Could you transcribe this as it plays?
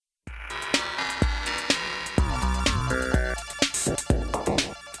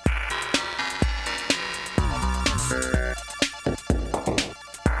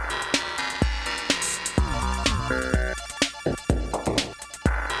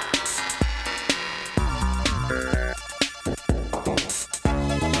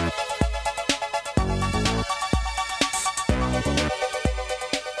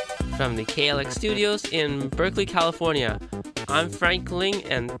the KLX studios in Berkeley, California. I'm Frank Ling,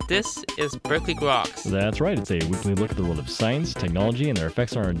 and this is Berkeley Rocks. That's right. It's a weekly look at the world of science, technology, and their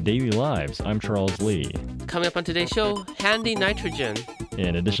effects on our daily lives. I'm Charles Lee. Coming up on today's show, handy nitrogen.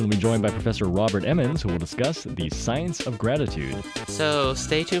 In addition, we'll be joined by Professor Robert Emmons, who will discuss the science of gratitude. So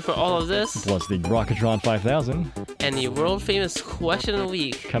stay tuned for all of this. Plus the Rocketron 5000. And the world-famous question of the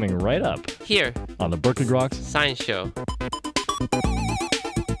week. Coming right up. Here. On the Berkeley Rocks Science Show.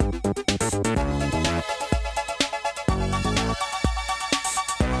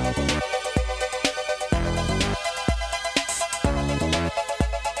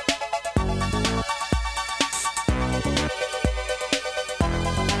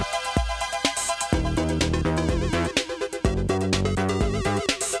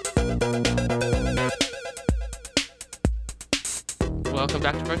 Welcome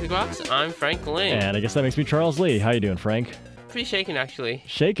back to Berkeley Rocks. I'm Frank Ling. And I guess that makes me Charles Lee. How you doing, Frank? Pretty shaken, actually.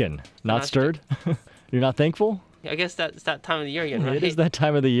 Shaken? Not stirred? You're not thankful? I guess that's that time of the year again, right? It is that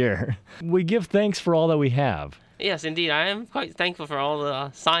time of the year. We give thanks for all that we have. Yes, indeed. I am quite thankful for all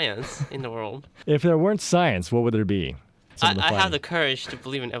the science in the world. If there weren't science, what would there be? I have the courage to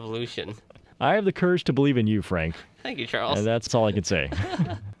believe in evolution. I have the courage to believe in you, Frank. Thank you, Charles. And that's all I can say.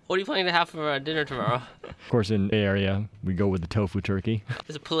 What are you planning to have for dinner tomorrow? Of course, in Bay Area, we go with the tofu turkey.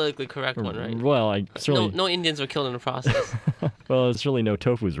 It's a politically correct one, right? Well, I certainly... No Indians were killed in the process. Well, certainly no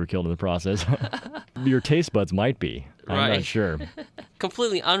tofus were killed in the process. Your taste buds might be. I'm not sure.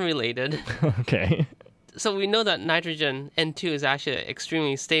 Completely unrelated. Okay. So we know that nitrogen, N2, is actually an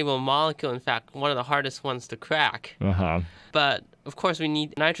extremely stable molecule. In fact, one of the hardest ones to crack. Uh-huh. But, of course, we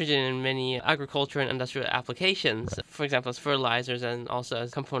need nitrogen in many agriculture and industrial applications. Right. For example, as fertilizers and also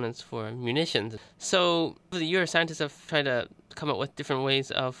as components for munitions. So over the years, scientists have tried to come up with different ways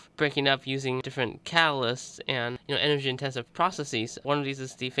of breaking up using different catalysts and energy-intensive processes. One of these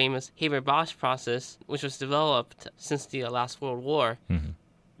is the famous Haber-Bosch process, which was developed since the last World War. Mm-hmm.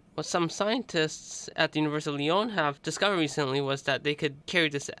 What some scientists at the University of Lyon have discovered recently was that they could carry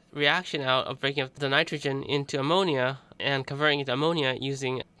this reaction out of breaking up the nitrogen into ammonia and converting it to ammonia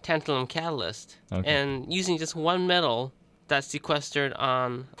using tantalum catalyst. Okay. And using just one metal that's sequestered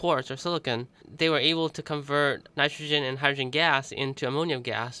on quartz or silicon, they were able to convert nitrogen and hydrogen gas into ammonia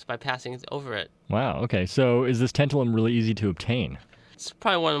gas by passing it over it. Wow, okay. So is this tantalum really easy to obtain? It's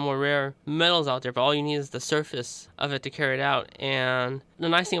probably one of the more rare metals out there, but all you need is the surface of it to carry it out. And the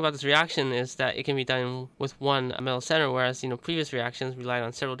nice thing about this reaction is that it can be done with one metal center, whereas previous reactions relied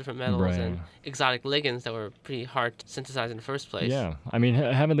on several different metals and exotic ligands that were pretty hard to synthesize in the first place. Yeah. I mean,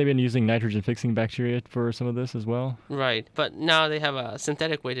 haven't they been using nitrogen-fixing bacteria for some of this as well? Right. But now they have a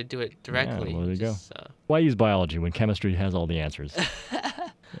synthetic way to do it directly. Yeah, well, there you go. Why use biology when chemistry has all the answers?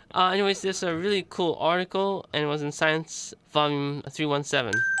 Anyways, there's a really cool article, and it was in Science Volume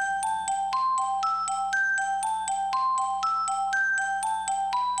 317.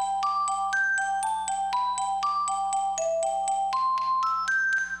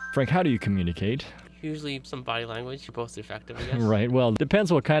 Frank, how do you communicate? Usually some body language. You're both effective, I guess. Right. Well, it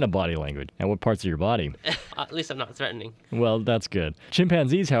depends what kind of body language and what parts of your body. At least I'm not threatening. Well, that's good.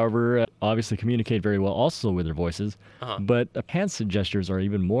 Chimpanzees, however, obviously communicate very well also with their voices. Uh-huh. But hand gestures are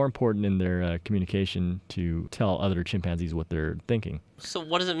even more important in their communication to tell other chimpanzees what they're thinking. So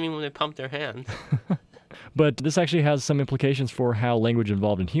what does it mean when they pump their hands? But this actually has some implications for how language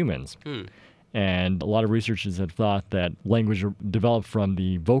evolved in humans. And a lot of researchers have thought that language developed from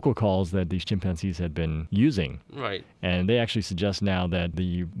the vocal calls that these chimpanzees had been using. Right. And they actually suggest now that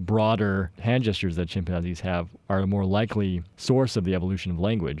the broader hand gestures that chimpanzees have are a more likely source of the evolution of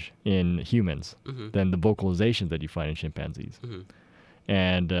language in humans than the vocalizations that you find in chimpanzees.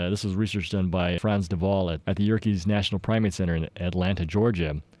 And this was research done by Frans de Waal at the Yerkes National Primate Center in Atlanta,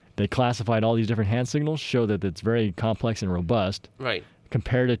 Georgia. They classified all these different hand signals, show that it's very complex and robust. Right.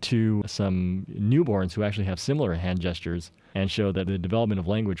 Compared it to some newborns who actually have similar hand gestures and show that the development of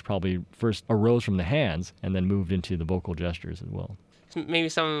language probably first arose from the hands and then moved into the vocal gestures as well. So maybe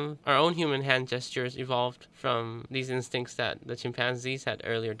some of our own human hand gestures evolved from these instincts that the chimpanzees had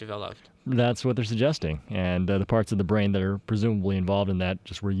earlier developed. That's what they're suggesting. And the parts of the brain that are presumably involved in that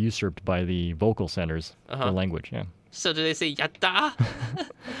just were usurped by the vocal centers for language. Yeah. So do they say yatta?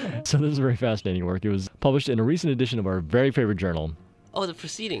 So this is very fascinating work. It was published in a recent edition of our very favorite journal. Oh, the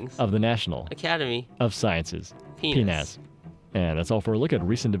Proceedings. Of the National Academy of Sciences. PNAS. And that's all for a look at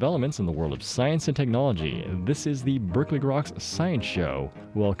recent developments in the world of science and technology. This is the Berkeley Rocks Science Show.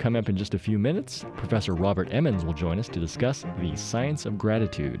 We'll come up in just a few minutes. Professor Robert Emmons will join us to discuss the science of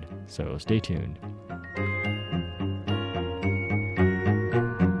gratitude. So stay tuned.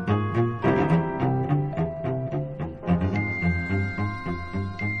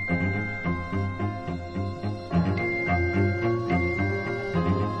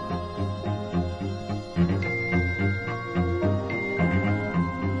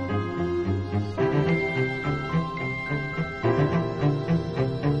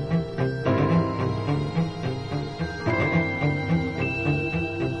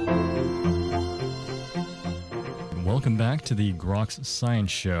 welcome back to the Groks Science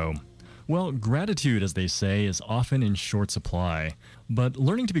Show. Well, gratitude, as they say, is often in short supply, but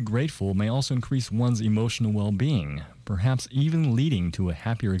learning to be grateful may also increase one's emotional well-being, perhaps even leading to a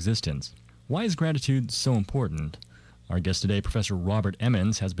happier existence. Why is gratitude so important? Our guest today, Professor Robert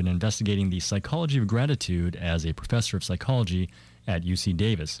Emmons, has been investigating the psychology of gratitude as a professor of psychology at UC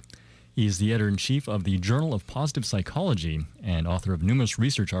Davis. He is the editor-in-chief of the Journal of Positive Psychology and author of numerous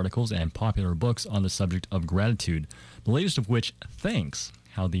research articles and popular books on the subject of gratitude, the latest of which, Thanks,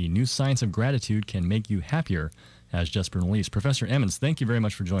 How the New Science of Gratitude Can Make You Happier, has just been released. Professor Emmons, thank you very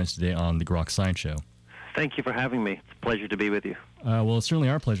much for joining us today on the Groks Science Show. Thank you for having me. It's a pleasure to be with you. Well, it's certainly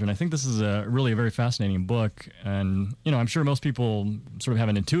our pleasure, and I think this is really a very fascinating book. And, I'm sure most people sort of have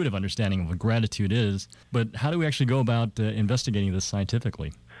an intuitive understanding of what gratitude is, but how do we actually go about investigating this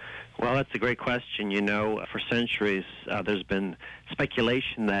scientifically? Well, that's a great question. For centuries, there's been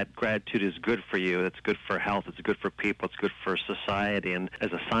speculation that gratitude is good for you. It's good for health. It's good for people. It's good for society. And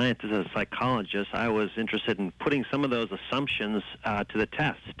as a scientist, as a psychologist, I was interested in putting some of those assumptions to the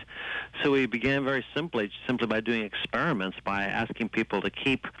test. So we began very simply by doing experiments, by asking people to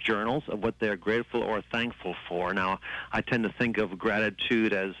keep journals of what they're grateful or thankful for. Now, I tend to think of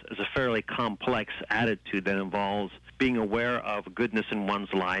gratitude as a fairly complex attitude that involves being aware of goodness in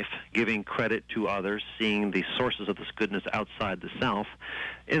one's life, giving credit to others, seeing the sources of this goodness outside the self.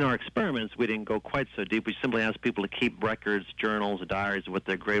 In our experiments, we didn't go quite so deep. We simply asked people to keep records, journals, diaries of what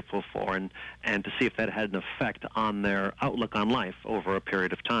they're grateful for, and to see if that had an effect on their outlook on life over a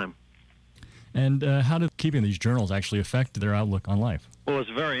period of time. And how did keeping these journals actually affect their outlook on life? Well,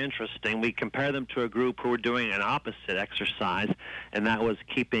 it's very interesting. We compared them to a group who were doing an opposite exercise, and that was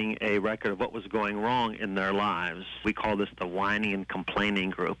keeping a record of what was going wrong in their lives. We call this the whining and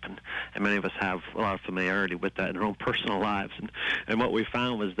complaining group, and many of us have a lot of familiarity with that in our own personal lives. And what we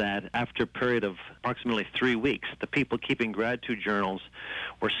found was that after a period of approximately 3 weeks, the people keeping gratitude journals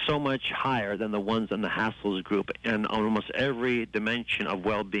were so much higher than the ones in the hassles group in almost every dimension of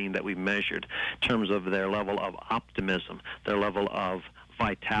well-being that we measured, in terms of their level of optimism, their level of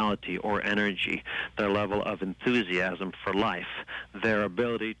vitality or energy, their level of enthusiasm for life, their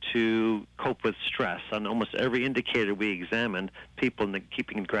ability to cope with stress. On almost every indicator we examined, people in the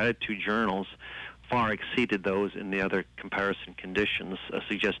keeping gratitude journals far exceeded those in the other comparison conditions,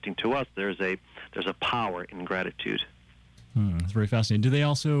 suggesting to us there's a power in gratitude. That's very fascinating. Do they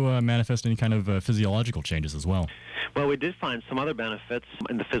also manifest any kind of physiological changes as well? Well, we did find some other benefits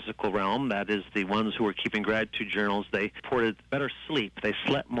in the physical realm. That is, the ones who were keeping gratitude journals, they reported better sleep. They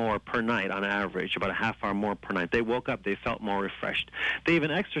slept more per night on average, about a half hour more per night. They woke up, they felt more refreshed. They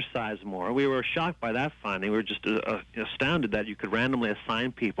even exercised more. We were shocked by that finding. We were just astounded that you could randomly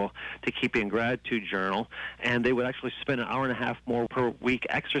assign people to keeping a gratitude journal, and they would actually spend an hour and a half more per week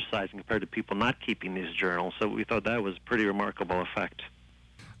exercising compared to people not keeping these journals. So we thought that was pretty remarkable effect.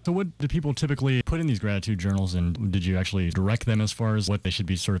 So what do people typically put in these gratitude journals, and did you actually direct them as far as what they should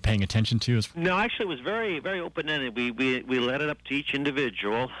be sort of paying attention to? No, actually it was very, very open-ended. We let it up to each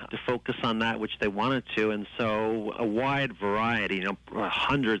individual to focus on that which they wanted to, and so a wide variety,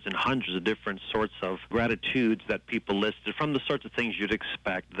 hundreds and hundreds of different sorts of gratitudes that people listed, from the sorts of things you'd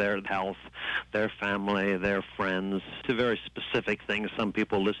expect, their health, their family, their friends, to very specific things. Some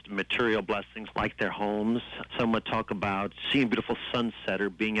people listed material blessings like their homes. Some would talk about seeing a beautiful sunset or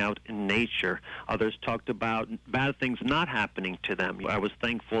being out in nature. Others talked about bad things not happening to them. I was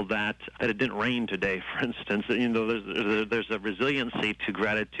thankful that it didn't rain today, for instance. There's a resiliency to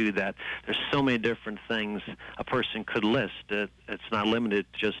gratitude that there's so many different things a person could list. It's not limited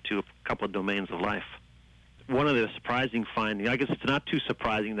just to a couple of domains of life. One of the surprising findings, I guess it's not too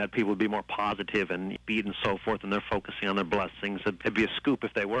surprising that people would be more positive and upbeat and so forth, and they're focusing on their blessings. It'd be a scoop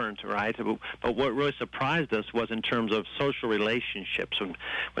if they weren't, right? But what really surprised us was in terms of social relationships.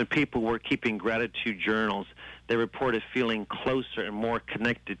 When people were keeping gratitude journals, they reported feeling closer and more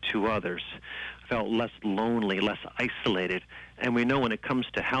connected to others, felt less lonely, less isolated. And we know when it comes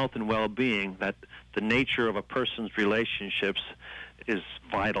to health and well-being that the nature of a person's relationships is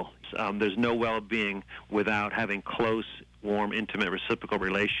vital. There's no well-being without having close, warm, intimate, reciprocal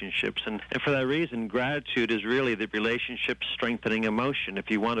relationships. And for that reason, gratitude is really the relationship-strengthening emotion. If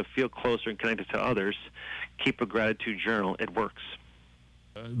you want to feel closer and connected to others, keep a gratitude journal. It works.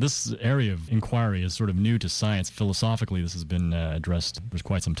 This area of inquiry is sort of new to science. Philosophically, this has been addressed for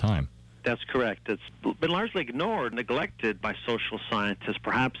quite some time. That's correct. It's been largely ignored, neglected by social scientists.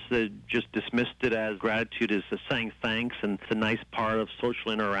 Perhaps they just dismissed it as gratitude is saying thanks, and it's a nice part of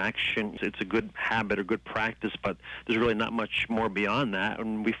social interaction. It's a good habit or good practice, but there's really not much more beyond that.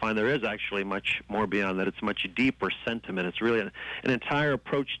 And we find there is actually much more beyond that. It's a much deeper sentiment. It's really an entire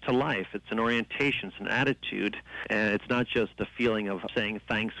approach to life. It's an orientation. It's an attitude. And it's not just a feeling of saying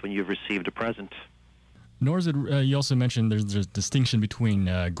thanks when you've received a present. Nor is it, you also mentioned there's a distinction between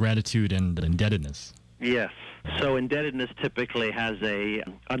gratitude and indebtedness. Yes. So indebtedness typically has a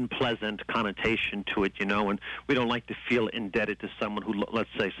unpleasant connotation to it, and we don't like to feel indebted to someone who, let's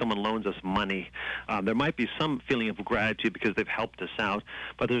say, someone loans us money. There might be some feeling of gratitude because they've helped us out,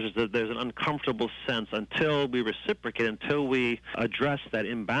 but there's an uncomfortable sense until we reciprocate, until we address that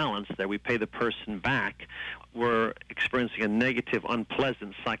imbalance that we pay the person back. We're experiencing a negative,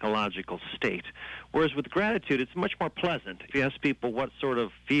 unpleasant psychological state. Whereas with gratitude, it's much more pleasant. If you ask people what sort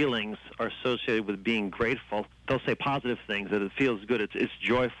of feelings are associated with being grateful, they'll say positive things, that it feels good, it's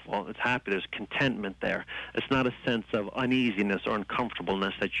joyful, it's happy, there's contentment there. It's not a sense of uneasiness or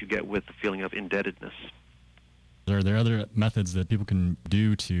uncomfortableness that you get with the feeling of indebtedness. Are there other methods that people can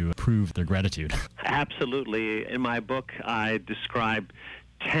do to prove their gratitude? Absolutely. In my book, I describe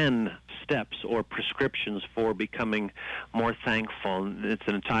 10 steps or prescriptions for becoming more thankful. It's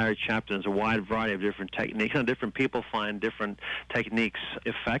an entire chapter. There's a wide variety of different techniques, and different people find different techniques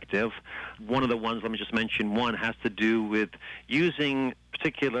effective. One of the ones, let me just mention one, has to do with using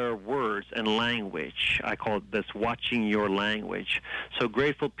particular words and language. I call this watching your language. So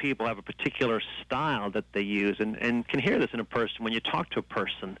grateful people have a particular style that they use, and can hear this in a person. When you talk to a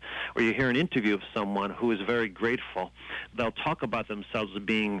person or you hear an interview of someone who is very grateful, they'll talk about themselves as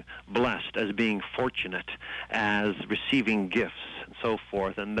being blessed, as being fortunate, as receiving gifts, and so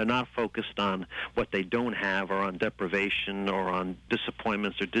forth. And they're not focused on what they don't have or on deprivation or on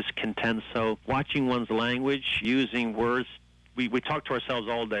disappointments or discontent. So watching one's language, using words, we talk to ourselves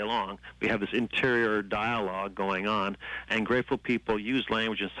all day long. We have this interior dialogue going on, and grateful people use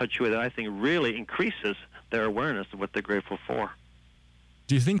language in such a way that I think really increases their awareness of what they're grateful for.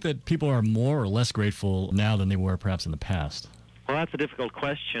 Do you think that people are more or less grateful now than they were perhaps in the past? Well, that's a difficult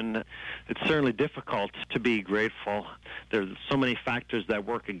question. It's certainly difficult to be grateful. There's so many factors that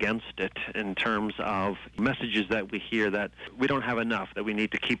work against it in terms of messages that we hear that we don't have enough, that we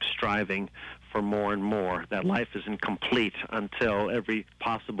need to keep striving for more and more, that life isn't complete until every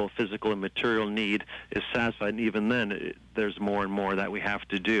possible physical and material need is satisfied, and even then there's more and more that we have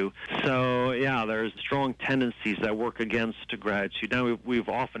to do. So, yeah, there's strong tendencies that work against gratitude. Now, we've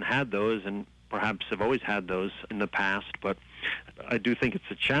often had those, and perhaps have always had those in the past, but I do think it's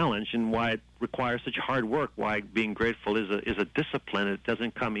a challenge, and why it requires such hard work, why being grateful is a discipline. It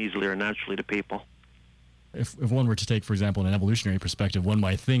doesn't come easily or naturally to people. If one were to take, for example, an evolutionary perspective, one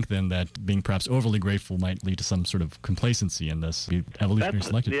might think then that being perhaps overly grateful might lead to some sort of complacency in this evolutionary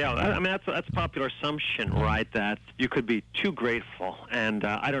selected. Yeah, I mean, that's a popular assumption, right, that you could be too grateful. And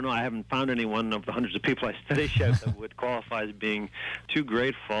I don't know, I haven't found anyone of the hundreds of people I study yet that would qualify as being too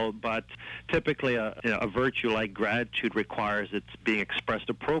grateful. But typically a virtue like gratitude requires it's being expressed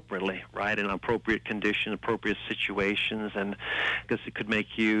appropriately, right, in appropriate conditions, appropriate situations. And I guess it could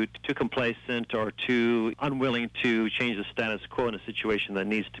make you too complacent or too unwilling to change the status quo in a situation that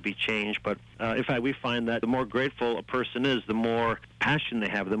needs to be changed. But in fact, we find that the more grateful a person is, the more passion they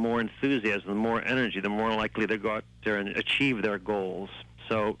have, the more enthusiasm, the more energy, the more likely they go out there and achieve their goals.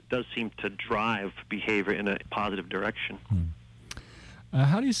 So it does seem to drive behavior in a positive direction.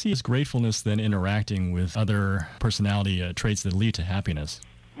 How do you see this gratefulness then interacting with other personality traits that lead to happiness?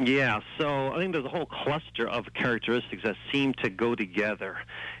 Yeah, so I think there's a whole cluster of characteristics that seem to go together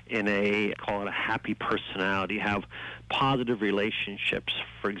in call it a happy personality. You have positive relationships,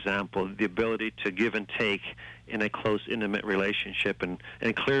 for example, the ability to give and take in a close, intimate relationship,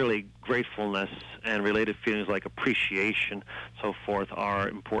 and clearly gratefulness and related feelings like appreciation, so forth, are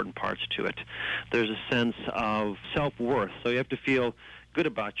important parts to it. There's a sense of self-worth, so you have to feel good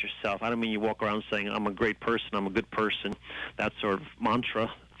about yourself. I don't mean you walk around saying, I'm a great person, I'm a good person, that sort of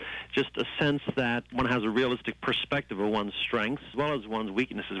mantra. Just a sense that one has a realistic perspective of one's strengths as well as one's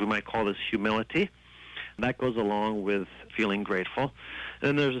weaknesses. We might call this humility. That goes along with feeling grateful.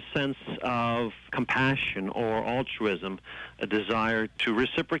 Then there's a sense of compassion or altruism, a desire to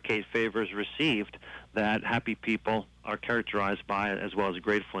reciprocate favors received that happy people are characterized by, as well as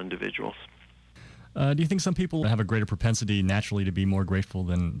grateful individuals. Do you think some people have a greater propensity naturally to be more grateful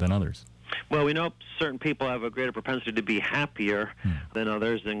than others? Well, we know certain people have a greater propensity to be happier than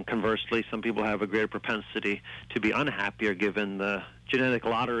others, and conversely, some people have a greater propensity to be unhappier given the genetic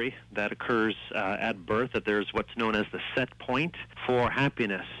lottery that occurs at birth, that there's what's known as the set point for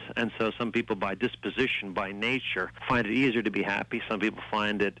happiness. And so some people by disposition, by nature, find it easier to be happy. Some people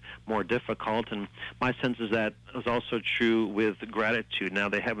find it more difficult. And my sense is that is also true with gratitude. Now,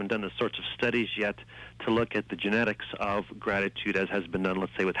 they haven't done the sorts of studies yet to look at the genetics of gratitude as has been done,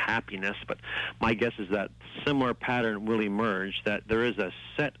 let's say, with happiness. But my guess is that similar pattern will emerge, that there is a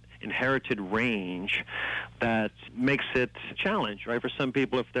set inherited range that makes it a challenge, right? For some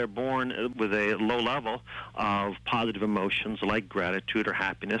people, if they're born with a low level of positive emotions like gratitude or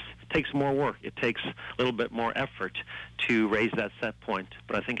happiness, it takes more work. It takes a little bit more effort to raise that set point,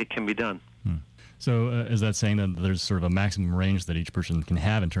 but I think it can be done. So is that saying that there's sort of a maximum range that each person can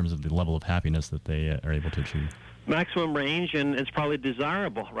have in terms of the level of happiness that they are able to achieve? Maximum range, and it's probably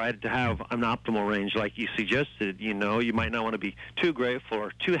desirable, right, to have an optimal range like you suggested. You know, you might not want to be too grateful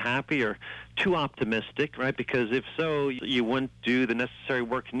or too happy or too optimistic, right, because if so, you wouldn't do the necessary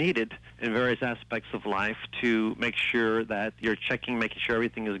work needed in various aspects of life to make sure that you're making sure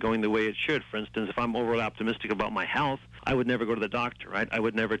everything is going the way it should. For instance, if I'm overly optimistic about my health, I would never go to the doctor, right? I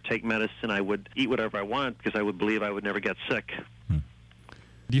would never take medicine. I would eat whatever I want because I would believe I would never get sick.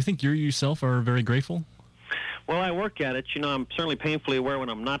 Do you think you yourself are very grateful? Well, I work at it. You know, I'm certainly painfully aware when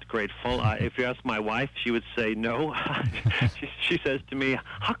I'm not grateful. If you ask my wife, she would say no. she says to me,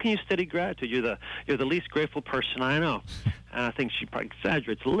 "How can you study gratitude? You're the least grateful person I know." And I think she probably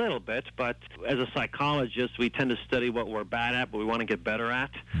exaggerates a little bit, but as a psychologist, we tend to study what we're bad at, but we want to get better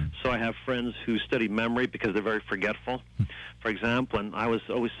at. So I have friends who study memory because they're very forgetful, for example, and I was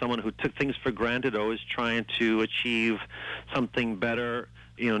always someone who took things for granted, always trying to achieve something better,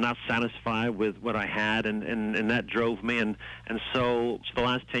 you know, not satisfied with what I had, and that drove me. And so the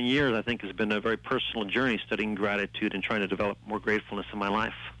last 10 years, I think, has been a very personal journey studying gratitude and trying to develop more gratefulness in my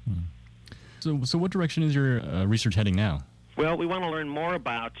life. So what direction is your research heading now? Well, we want to learn more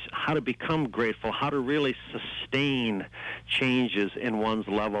about how to become grateful, how to really sustain changes in one's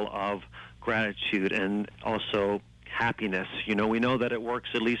level of gratitude and also happiness. You know, we know that it works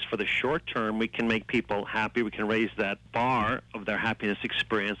at least for the short term. We can make people happy. We can raise that bar of their happiness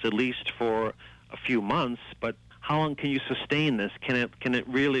experience at least for a few months, but how long can you sustain this? Can it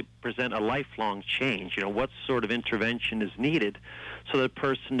really present a lifelong change? You know, what sort of intervention is needed so that a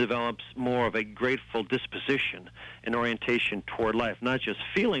person develops more of a grateful disposition and orientation toward life, not just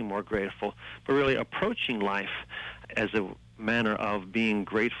feeling more grateful, but really approaching life as a manner of being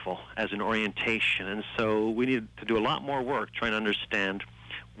grateful, as an orientation. And so we need to do a lot more work trying to understand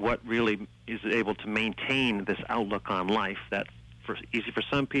what really is able to maintain this outlook on life that easy for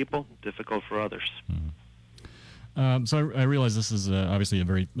some people, difficult for others. So I realize this is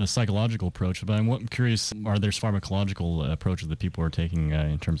obviously a psychological approach, but I'm curious, are there pharmacological approaches that people are taking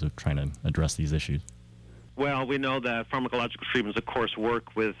in terms of trying to address these issues? Well, we know that pharmacological treatments, of course,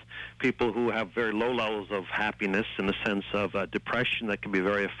 work with people who have very low levels of happiness in the sense of depression that can be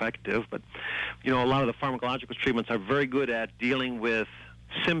very effective. But, you know, a lot of the pharmacological treatments are very good at dealing with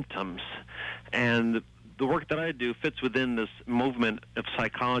symptoms. And the work that I do fits within this movement of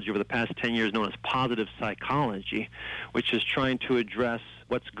psychology over the past 10 years known as positive psychology, which is trying to address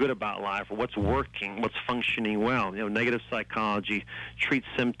what's good about life or what's working, what's functioning well. You know, negative psychology treats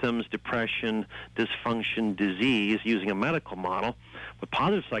symptoms, depression, dysfunction, disease using a medical model. What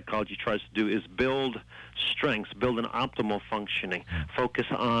positive psychology tries to do is build strengths, build an optimal functioning, focus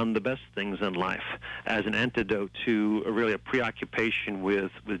on the best things in life as an antidote to a preoccupation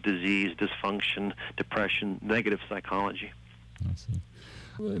with disease, dysfunction, depression, negative psychology. I see.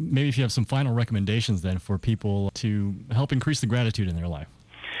 Maybe if you have some final recommendations then for people to help increase the gratitude in their life.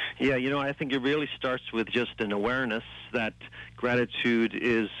 Yeah, you know, I think it really starts with just an awareness that gratitude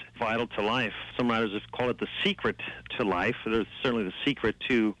is vital to life. Some writers have called it the secret to life. There's certainly the secret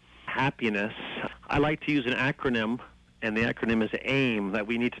to happiness. I like to use an acronym, and the acronym is AIM, that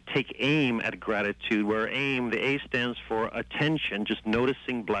we need to take aim at gratitude, where AIM, the A stands for attention, just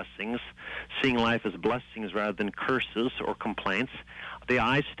noticing blessings, seeing life as blessings rather than curses or complaints. The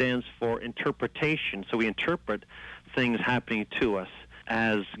I stands for interpretation, so we interpret things happening to us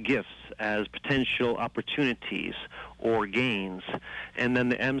as gifts, as potential opportunities or gains. And then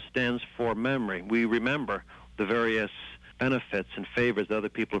the M stands for memory. We remember the various benefits and favors that other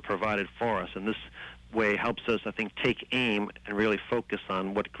people have provided for us. And this way helps us, I think, take aim and really focus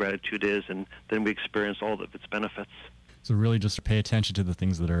on what gratitude is, and then we experience all of its benefits. So really just pay attention to the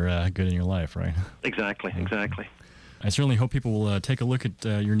things that are good in your life, right? Exactly. I certainly hope people will take a look at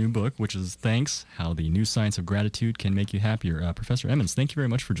your new book, which is Thanks, How the New Science of Gratitude Can Make You Happier. Professor Emmons, thank you very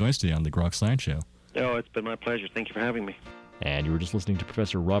much for joining us today on the Grok Science Show. Oh, it's been my pleasure. Thank you for having me. And you were just listening to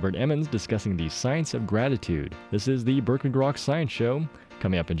Professor Robert Emmons discussing the science of gratitude. This is the Berkeley Grok Science Show.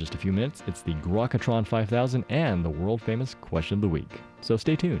 Coming up in just a few minutes, it's the Grokatron 5000 and the world-famous Question of the Week. So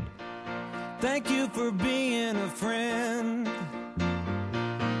stay tuned. Thank you for being a friend.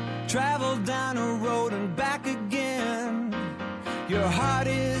 Travel down a road and back again. Your heart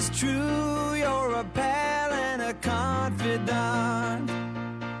is true, you're a pal and a confidant.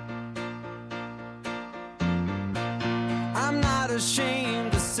 I'm not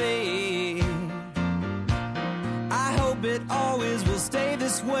ashamed to say, I hope it always will stay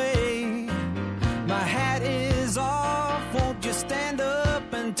this way. My hat is off, won't you stand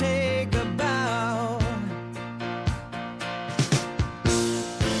up and take a bow?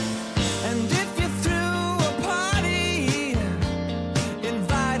 And if you threw a party,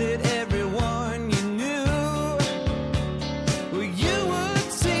 invited everyone you knew, well, you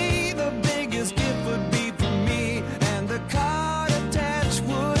would see the biggest gift would be from me, and the card attached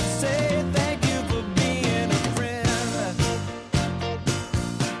would say, thank you for being a friend.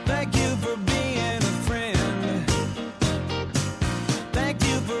 Thank you for being a friend. Thank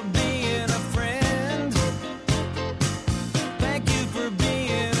you for being a friend. Thank you for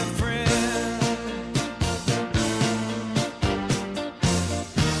being a friend.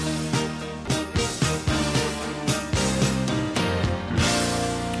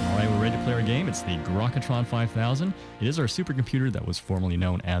 All right, we're ready to play our game. It's the Grokatron 5000. It is our supercomputer that was formerly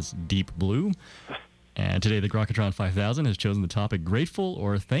known as Deep Blue. And today the Grokatron 5000 has chosen the topic grateful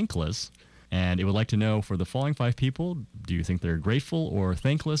or thankless. And it would like to know, for the following 5 people, do you think they're grateful or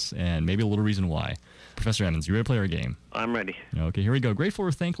thankless? And maybe a little reason why. Professor Emmons, you ready to play our game? I'm ready. Okay, here we go. Grateful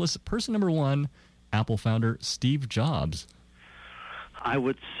or thankless? Person number 1, Apple founder Steve Jobs. I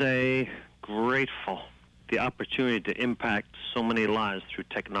would say grateful. The opportunity to impact so many lives through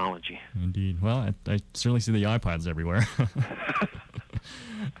technology. Indeed. Well, I certainly see the iPods everywhere.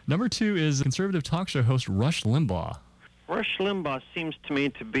 Number 2 is conservative talk show host Rush Limbaugh. Rush Limbaugh seems to me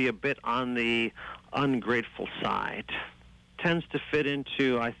to be a bit on the ungrateful side. Tends to fit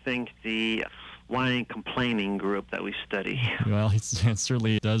into, I think, the whining, complaining group that we study. Well, he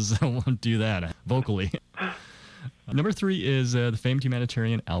certainly does won't do that vocally. Number 3 is the famed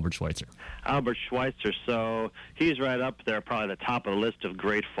humanitarian Albert Schweitzer. Albert Schweitzer, so he's right up there, probably the top of the list of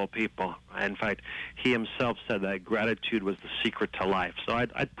grateful people. In fact, he himself said that gratitude was the secret to life. So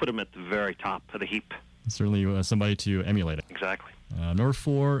I'd put him at the very top of the heap. Certainly somebody to emulate it. Exactly. Number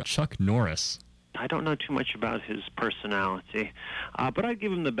 4, Chuck Norris. I don't know too much about his personality, but I'd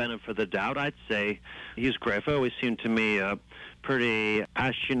give him the benefit of the doubt. I'd say he's grateful. He always seemed to me a pretty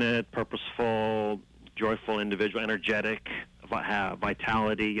passionate, purposeful, joyful individual, energetic,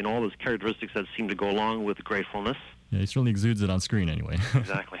 vitality, all those characteristics that seem to go along with gratefulness. Yeah, he certainly exudes it on screen anyway.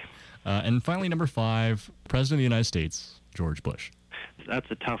 Exactly. And finally, number 5, President of the United States, George Bush. That's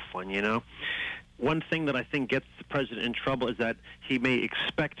a tough one, One thing that I think gets the president in trouble is that he may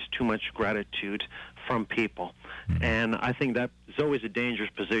expect too much gratitude from people. Mm-hmm. And I think that is always a dangerous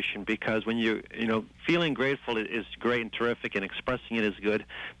position, because when feeling grateful is great and terrific, and expressing it is good,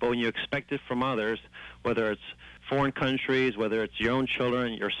 but when you expect it from others, whether it's foreign countries, whether it's your own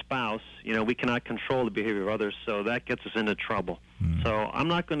children, your spouse, we cannot control the behavior of others, so that gets us into trouble. Mm. So I'm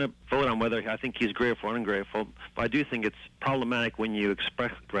not going to vote on whether I think he's grateful or ungrateful, but I do think it's problematic when you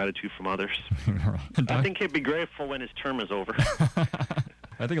express gratitude from others. I think he'd be grateful when his term is over.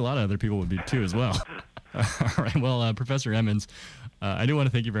 I think a lot of other people would be too as well. All right, well, Professor Emmons, I do want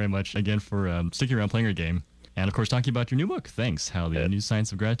to thank you very much again for sticking around playing our game, and of course talking about your new book, Thanks, How the New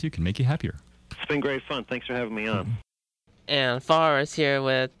Science of Gratitude Can Make You Happier. It's been great fun. Thanks for having me on. And Forrest here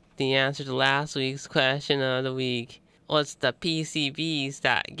with the answer to last week's question of the week. What's the PCBs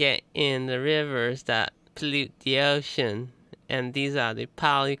that get in the rivers that pollute the ocean? And these are the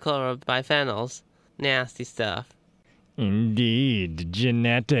polychlorobiphenyls. Nasty stuff. Indeed,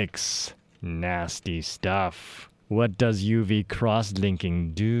 genetics. Nasty stuff. What does UV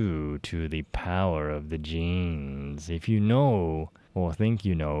cross-linking do to the power of the genes? If you know, or think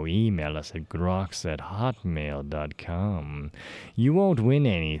you know, email us at groks@hotmail.com. You won't win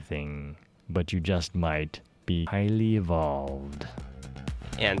anything, but you just might be highly evolved.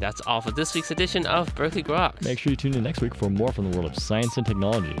 And that's all for this week's edition of Berkeley Groks. Make sure you tune in next week for more from the world of science and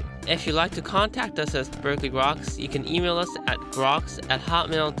technology. If you'd like to contact us as Berkeley Groks, you can email us at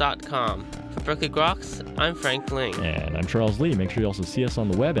groks@hotmail.com. For Berkeley Groks, I'm Frank Ling. And I'm Charles Lee. Make sure you also see us on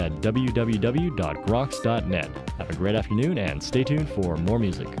the web at www.groks.net. Have a great afternoon and stay tuned for more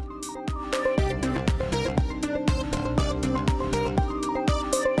music.